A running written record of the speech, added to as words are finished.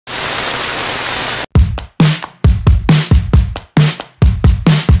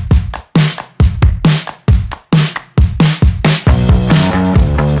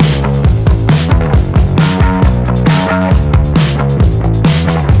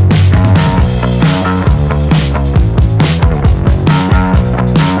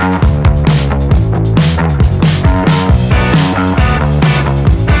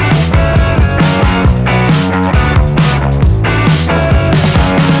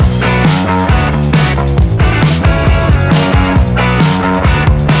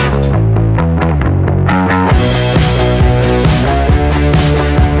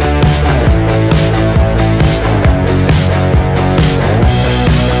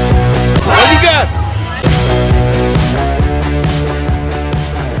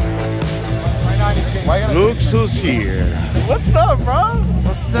who's here. What's up, bro?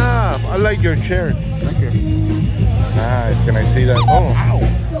 What's up? I like your shirt. Thank you. Nice. Can I see that?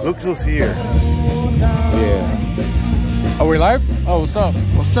 Oh, look who's here. Yeah. Are we live? Oh, what's up?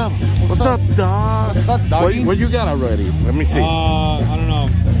 What's up? What's up, dog? What's up, doggy? What you got already? Let me see. I don't know.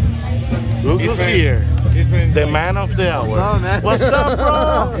 Look who's here. The man of the hour. What's up, man? What's up,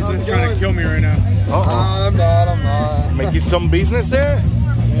 bro? He's just trying to kill me right now. I'm not. Making some business there? I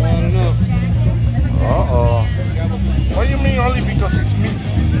don't know. What do you mean only because it's me?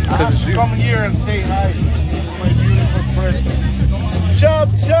 I have to come here and say hi to my beautiful friend. Chop.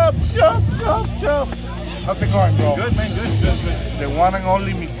 How's it going, bro? Good, man. Good. The one and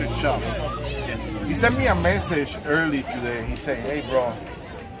only Mr. Chop. Yes. He sent me a message early today. He said, hey, bro,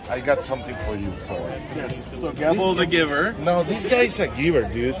 I got something for you. So Gabble the giver. No, this guy's a giver,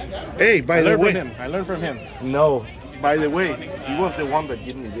 dude. Hey, by the way. I learned from him. No, by the way, he was the one that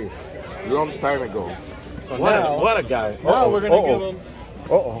gave me this a long time ago. So what a guy. Now we're going to give him...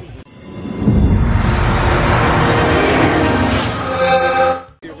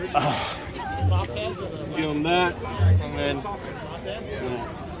 Give him that, and then...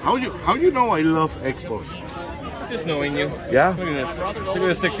 How you know I love Expos? Just knowing you. Yeah? Look at this. Look at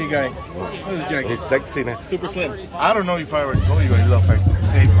this sexy guy. Look at this jacket. He's sexy, man. Super slim. I don't know if I ever told you I love Expos.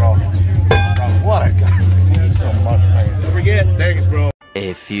 Hey, bro. What a guy. Thank you so much, man. Don't forget. Thanks, bro.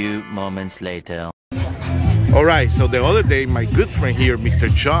 A few moments later. Alright, so the other day, my good friend here, Mr.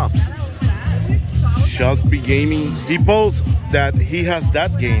 Chops Be Gaming, he posts that he has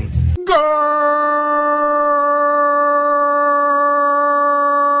that game.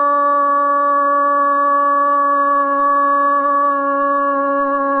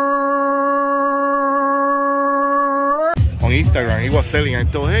 On Instagram, he was selling. I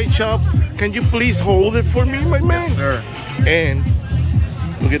told, hey, Chop, can you please hold it for me, my man? Yes, sir. And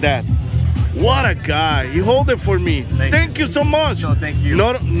look at that. What a guy. He hold it for me. Thank you so much. No, thank you.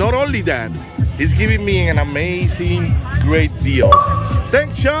 Not only that, he's giving me an amazing, great deal.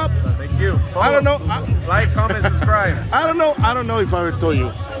 Thanks, Chop. Thank you. I don't know. Like, comment, subscribe. I don't know if I ever told you.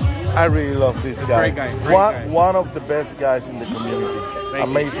 I really love this guy. Great guy. Great guy. One of the best guys in the community.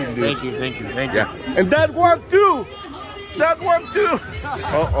 Amazing dude. Thank you. Yeah. And that one too. Your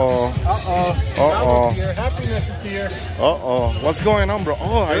happiness is here. What's going on, bro?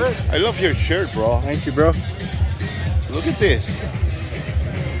 I love your shirt, bro. Thank you, bro. Look at this.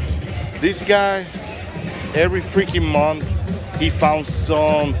 This guy, every freaking month, he found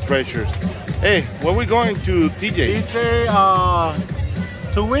some treasures. Hey, when we going to TJ?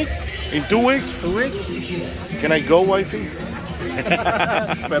 TJ, 2 weeks. In 2 weeks? 2 weeks. Can I go, wifey?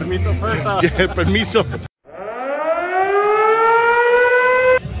 Permiso first. Yeah, permiso.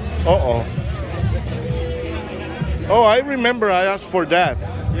 Oh, I remember I asked for that.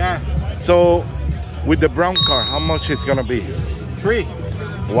 Yeah. So, with the brown car, how much it's gonna be? Free.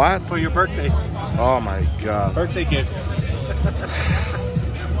 What? For your birthday. Oh my God. Birthday gift.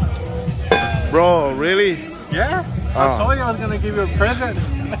 Bro, really? Yeah. I told you I was gonna give you a present.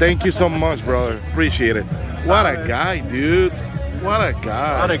 Thank you so much, brother. Appreciate it. What a guy, dude. What a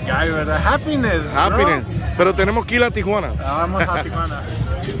guy. What a guy with a happiness. Happiness. Bro. Pero tenemos que ir a Tijuana. Vamos a Tijuana.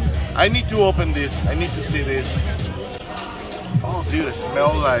 I need to open this. I need to see this. Oh, dude, it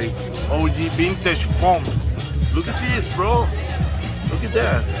smells like OG vintage foam. Look at this, bro. Look at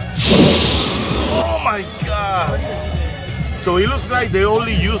that. Oh my God. So it looks like they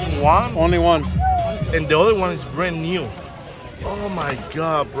only use one. Only one. And the other one is brand new. Oh my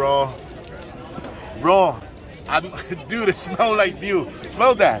God, bro. Bro, dude, it smells like new.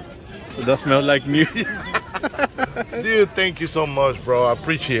 Smell that. It does smell like new. Dude, thank you so much, bro. I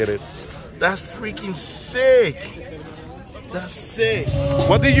appreciate it. That's freaking sick. That's sick.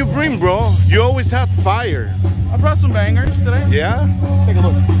 What did you bring, bro? You always have fire. I brought some bangers today. Yeah? Take a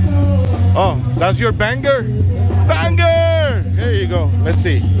look. Oh, that's your banger? Banger! There you go. Let's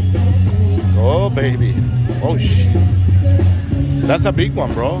see. Oh, baby. Oh, shit. That's a big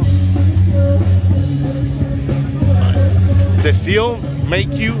one, bro. The seal make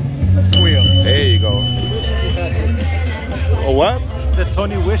you Squeal. There you go. Oh, what? The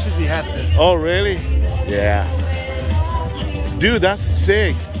Tony wishes he had this. Oh, really? Yeah. Dude, that's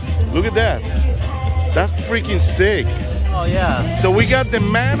sick. Look at that. That's freaking sick. Oh, yeah. So we got the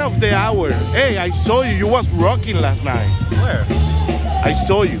man of the hour. Hey, I saw you. You was rocking last night. Where? I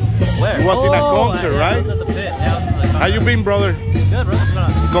saw you. Where? You was in a concert, right? I was at the pit. Yeah, I was at the How you been, brother? Good, bro. What's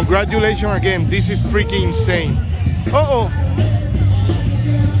going on? Congratulations again. This is freaking insane.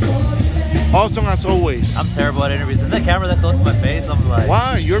 Awesome as always. I'm terrible at interviews. And the camera that close to my face, I'm like...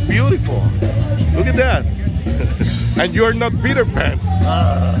 Wow, you're beautiful. Look at that. And you're not Peter Pan.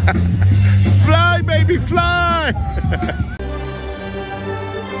 Fly, baby, fly!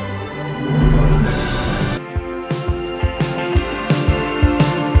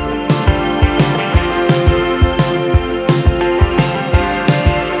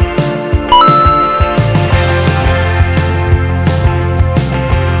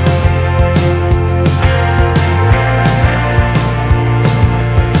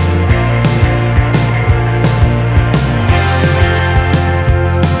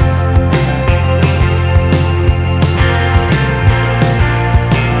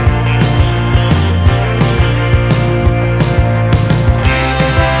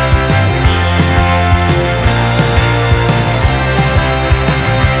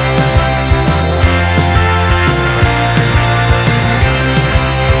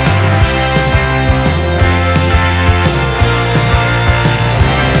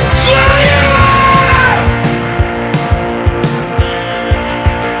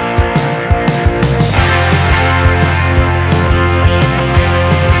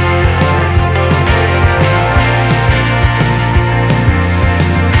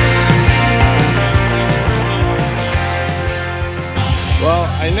 Well,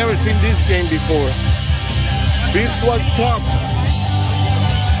 I never seen this game before. Virtual Cop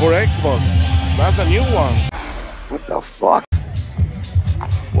for Xbox. That's a new one. What the fuck?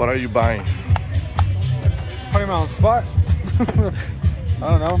 What are you buying? Putting him on the spot. I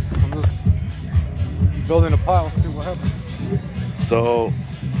don't know. I'm just building a pile. See what happens. So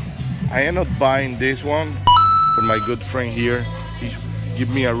I ended up buying this one for my good friend here. He gave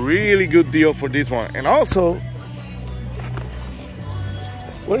me a really good deal for this one. And also,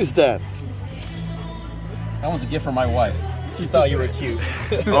 what is that? That one's a gift from my wife. She thought you were cute.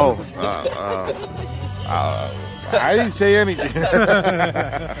 Oh, I didn't say anything.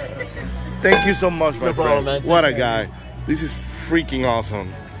 Thank you so much, my friend. man. What a guy. This is freaking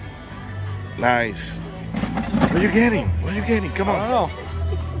awesome. Nice. What are you getting? What are you getting? Come I on. don't know.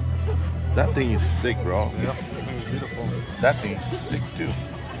 That thing is sick, bro. Yep. Beautiful. That thing is sick too.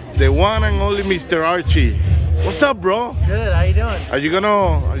 The one and only Mr. Archie. What's up, bro? Good, how you doing? Are you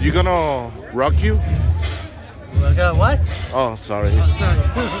gonna rock you? What? Oh, sorry. Sorry.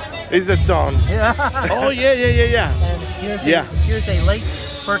 It's the song. Yeah. Oh yeah. And here's a late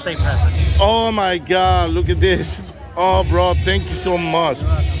birthday present. Oh my God, look at this. Oh, bro, thank you so much.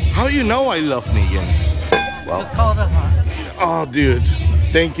 How you know I love Negan? Just call it a heart. Oh, dude,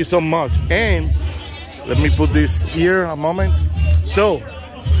 thank you so much. And let me put this here a moment. So,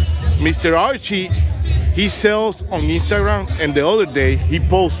 Mr. Archie, he sells on Instagram, and the other day he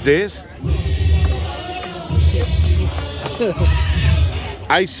posted this.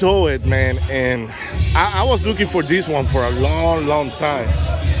 I saw it, man, and I was looking for this one for a long time.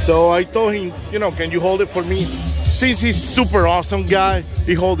 So I told him, you know, can you hold it for me? Since he's super awesome guy,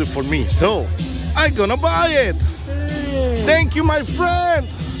 he hold it for me. So I'm gonna buy it. Thank you, my friend.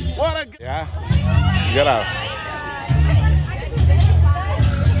 What a yeah. You gotta.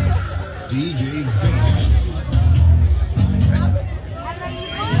 DJ Vegas.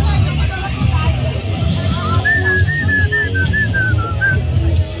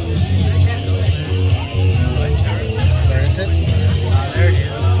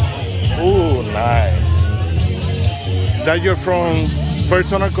 Ooh, nice. Is that your from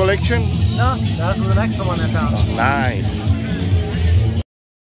personal collection? No, that was the next one I found. Nice.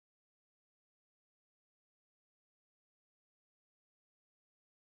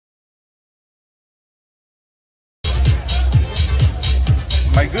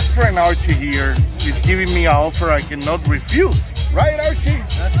 My good friend Archie here is giving me an offer I cannot refuse. Right, Archie?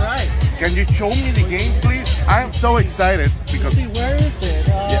 That's right. Can you show me the game, please? I am so excited because... See, where is it?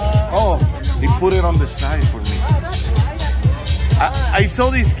 Yeah. Oh, they put it on the side for me. I saw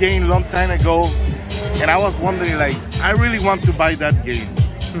this game a long time ago, and I was wondering, like, I really want to buy that game.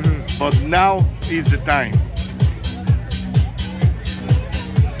 But now is the time.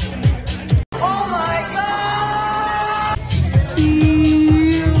 Oh my God!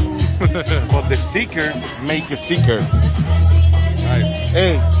 But the sticker make a seeker. Nice.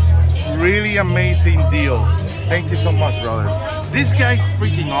 Hey, really amazing deal. Thank you so much, brother. This guy's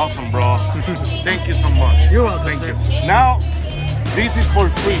freaking awesome, bro. Thank you so much. You're welcome. Thank you. Now, this is for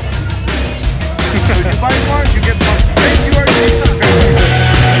free. So you buy one, you get one. Thank you, Archie.